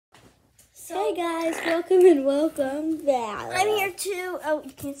Hey guys, welcome and welcome back. I'm here too. Oh,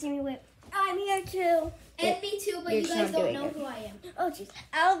 you can't see me. Wait. I'm here too. And me too, but you guys don't know who I am. Oh, jeez.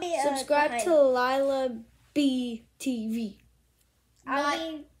 I'll be Subscribe to Lila B TV, I'll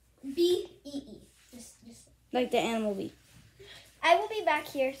be. B-E-E. Just. like the animal bee. I will be back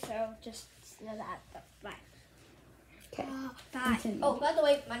here, so just know that. Bye. Okay. Bye. Continue. Oh, by the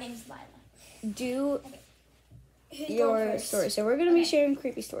way, my name's Lila. Do Who's going your first? story. So we're gonna be Okay. sharing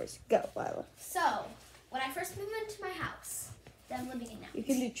creepy stories. Go, Lila. So, when I first moved into my house that I'm living in now, You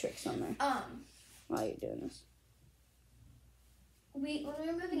can do tricks on there while you're doing this. when we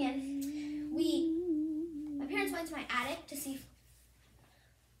were moving in, my parents went to my attic to see.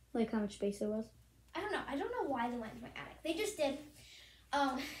 Like how much space there was. I don't know why they went to my attic. They just did.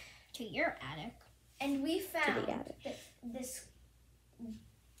 To your attic. And we found attic. this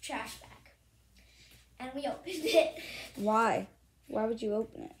trash bag, and we opened it. Why? Why would you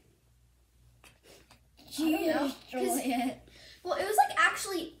open it? I don't know. 'Cause- Well, it was like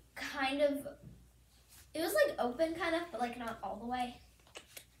actually kind of. It was like open, kind of, but like not all the way.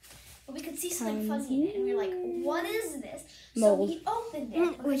 But we could see something fuzzy in it, and we were like, "What is this?" Mold. So we opened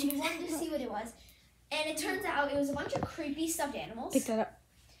it because we wanted to see what it was, and it turns out it was a bunch of creepy stuffed animals, Pick that up.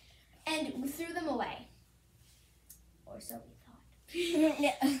 and we threw them away, or so we thought.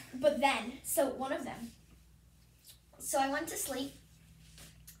 Yeah. But then, so one of them. So I went to sleep,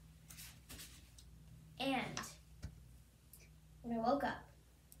 and when I woke up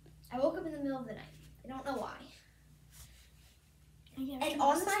in the middle of the night. I don't know why. And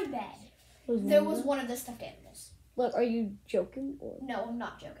on my bed, there was one of the stuffed animals. Look, are you joking or? No, I'm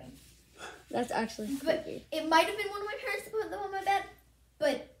not joking. That's actually But creepy. it might have been one of my parents that put them on my bed,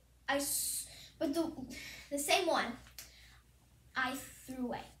 but the same one I threw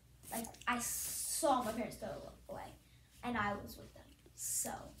away. Like I saw my parents throw it away, and I was with them.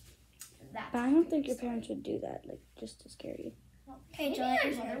 So that's. But I don't think your parents would do that, like just to scare you. Hey, Maybe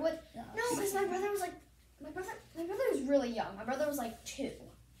Joy. my brother would. No, because my brother was like my brother was really young. My brother was like 2.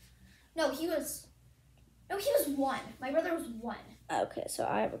 No, he was 1. My brother was 1. Okay, so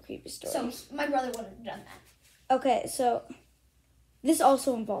I have a creepy story. So my brother wouldn't have done that. Okay, so this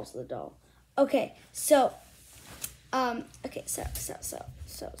also involves the doll. Okay, so okay, so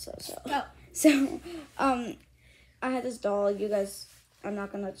Go. I had this doll. You guys, I'm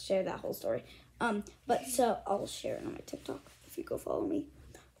not gonna share that whole story. But so I'll share it on my TikTok if you go follow me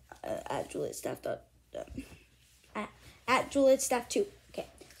at Juliet Staff at Juliet Staff 2. Okay,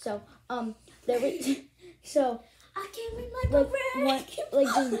 so there was so. I came in like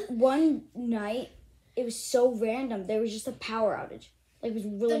Just one night, it was so random. There was just a power outage. Like it was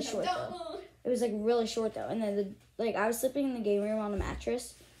really short though. It was like really short though. And then I was sleeping in the game room on a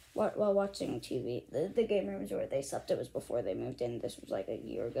mattress while watching TV. The game rooms where they slept. It was before they moved in. This was like a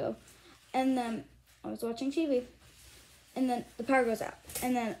year ago. And then I was watching TV, and then the power goes out.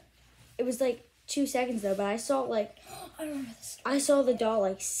 And then it was like 2 seconds though. But I saw I remember this. I saw the doll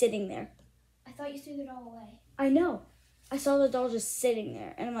like sitting there. I thought you threw it all away. I know. I saw the doll just sitting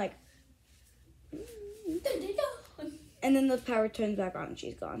there, and I'm like, and then the power turns back on and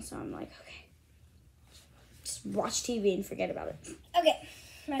she's gone. So I'm like, okay, just watch TV and forget about it. Okay.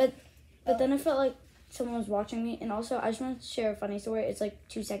 But then I felt like someone was watching me, and also I just wanted to share a funny story. It's like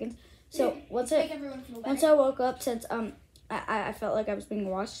 2 seconds. So once Make everyone feel better. I woke up, since I felt like I was being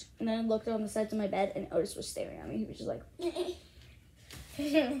watched, and then I looked on the sides of my bed, and Otis was staring at me. He was just like,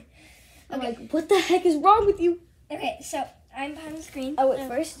 I'm like, what the heck is wrong with you? Okay, so I'm behind the screen. Oh wait,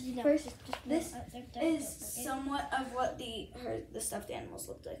 first, This is somewhat of what the stuffed animals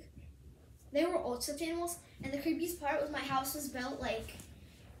looked like. They were old stuffed animals, and the creepiest part was my house was built like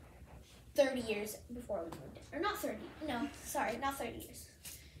 30 years before we moved in. Or not 30. No, sorry, not 30 years.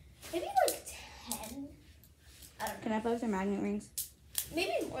 Maybe like 10. I don't know. Can I play with their magnet rings?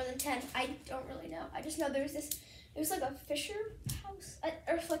 Maybe more than 10. I don't really know. I just know there was this. It was like a fisher house,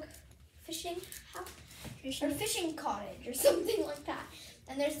 or like fishing house, or fishing cottage, or something like that.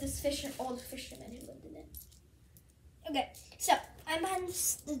 And there's this old fisherman who lived in it. Okay, so I'm behind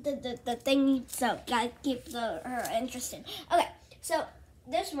the thing, so gotta keep her interested. Okay, so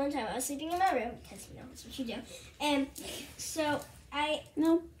this one time I was sleeping in my room, because that's what you do. And so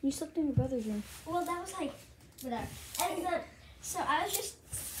No, you slept in your brother's room. well, that was like, whatever. And then, so I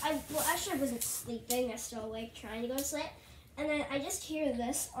actually wasn't sleeping, I was still awake trying to go to sleep. And then I just hear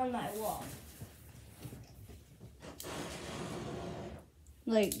this on my wall.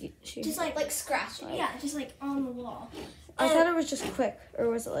 Like, Just Like scratching. yeah, just like on the wall. I thought it was just quick, or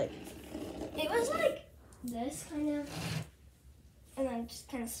was it like? It was like this kind of, and then just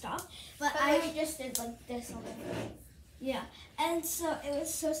kind of stopped. But But I I just did like this on the Yeah, and so it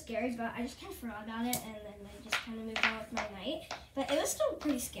was so scary, but I just kind of forgot about it, and then I just kind of moved on with my night. But it was still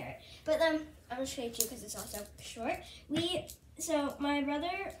pretty scary. But then I'm gonna show you too because it's also short. So my brother,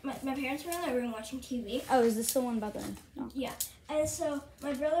 my parents were in their room watching TV. Oh, is this the one about the? No. Yeah, and so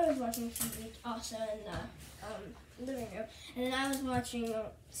my brother was watching TV also in the living room, and then I was watching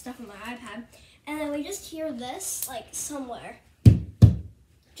stuff on my iPad, and then we just hear this like somewhere.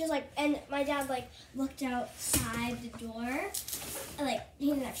 Just like, and my dad like looked outside the door, and, like he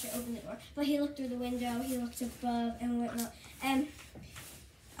didn't actually open the door, but he looked through the window, he looked above and whatnot, and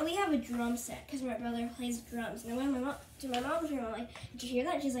we have a drum set because my brother plays drums. And then when to my mom's room, I'm like, did you hear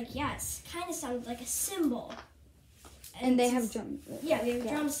that? She's like, yes, kind of sounded like a cymbal. And they have drums. Yeah, we have a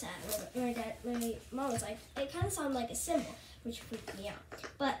drum set. And my mom was like, it kind of sounded like a cymbal, which freaked me out.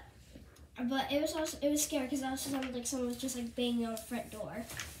 But it was scary because it also sounded like someone was just like banging on the front door.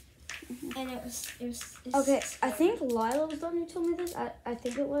 Mm-hmm. And it was okay, scary. I think Lila was the one who told me this. I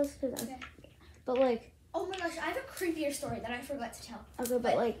think it was because Okay. But like. Oh my gosh, I have a creepier story that I forgot to tell. Okay,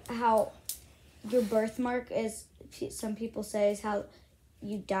 but like how your birthmark is, some people say is how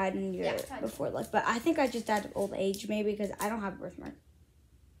you died in your before life. But I think I just died of old age maybe because I don't have a birthmark.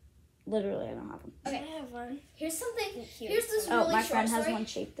 Literally, I don't have one. Okay, I have one. here's something. Here's this Oh, really my short friend has story. one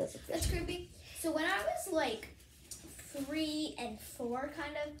shaped as a fish. That's creepy. So when I was like 3 and 4,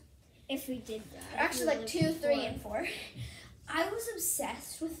 kind of, If we did that. actually like 2, 3, and 4, I was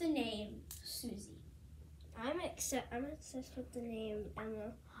obsessed with the name Susie. I'm obsessed with the name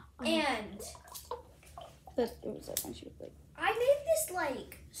Emma. And But it was like when she was like. I made this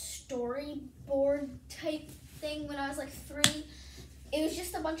like storyboard type thing when I was like 3. It was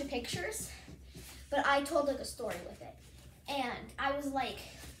just a bunch of pictures, but I told like a story with it. And I was like,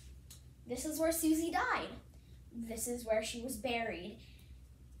 this is where Susie died. This is where she was buried.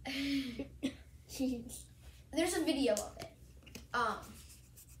 There's a video of it.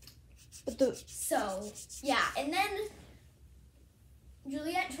 But So, yeah, and then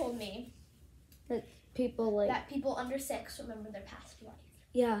Juliet told me people like. that people under 6 remember their past life.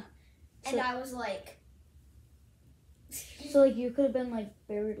 Yeah. And So- I was like, So like you could have been like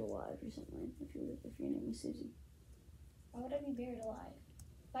buried alive or something if your name was Susie. why would I be buried alive?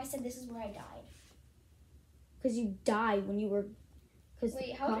 If I said this is where I died. Because you died when you were.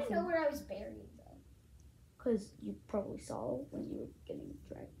 Wait, how would I know where I was buried though? Because you probably saw when you were getting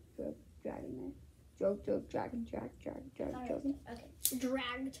dragging there. Dragging. Okay.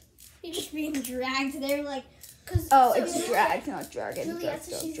 Dragged. You're just being dragged. They're like, Oh, so it's Juliet- dragged, not dragging. Juliet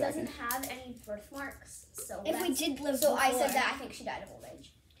said she Dragging. doesn't have any birthmarks, so if we that's- did live So I before. said that I think she died of old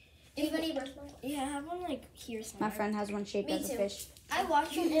age. Do you have any birthmarks? Yeah, I have one like here somewhere. My friend has one shaped Me as a too. fish. I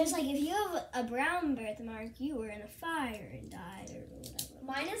watched it. It's like if you have a brown birthmark, you were in a fire and died or whatever.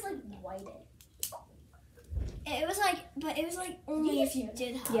 Mine is like whited. It was like, but it was like only if you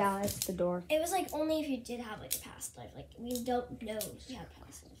did have. Yeah, it's the door. It was like only if you did have like a past life. Like we don't know if you had a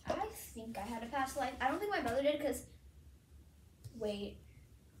past life. I think I had a past life. I don't think my brother did because, wait,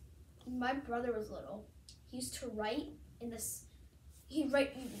 my brother was little. He used to write in this. He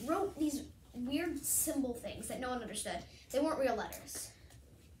wrote these weird symbol things that no one understood. They weren't real letters.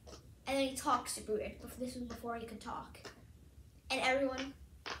 And then he talked super weird. This was before he could talk, and everyone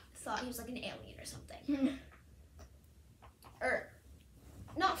thought he was like an alien or something. Or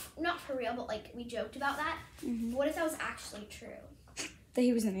not for real, but like we joked about that. Mm-hmm. But what if that was actually true? That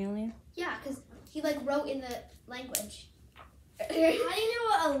he was an alien. Yeah, because he like wrote in the language. How do you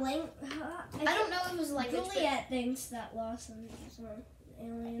know what a I don't know if it was language. but- Juliet thinks that Lawson is an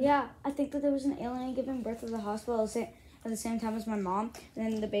alien. Yeah, I think that there was an alien giving birth at the hospital at the same time as my mom,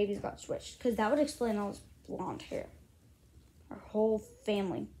 and then the babies got switched. Because that would explain all his blonde hair. Our whole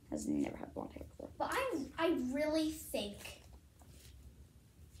family has never had blonde hair before. But I really think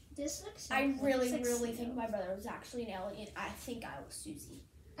This looks. I really think my brother was actually an alien. I think I was Susie.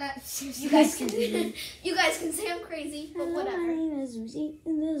 Susie. You guys can you guys can say I'm crazy, but My whatever. name is Susie,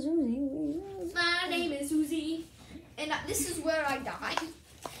 and the Susie. My name is Susie, and this is where I died.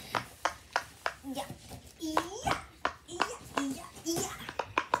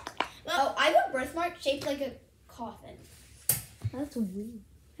 Oh, I have a birthmark shaped like a coffin. That's weird.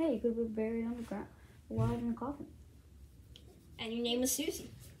 Hey, you could be buried on the ground, alive in a coffin. And your name is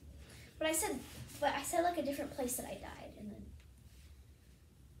Susie. But I said like a different place that I died, and then.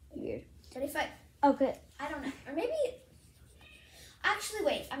 Weird. But if I Okay. don't know, or maybe. Actually,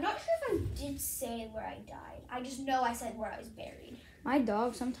 wait. I'm not sure if I did say where I died. I just know I said where I was buried. My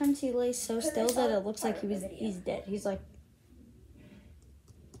dog, sometimes he lays so Because I still saw that it looks part like of the video. he's dead. He's like,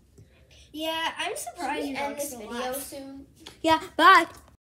 Yeah, I'm Should surprised we your end dog's this still video alive. soon? yeah, bye.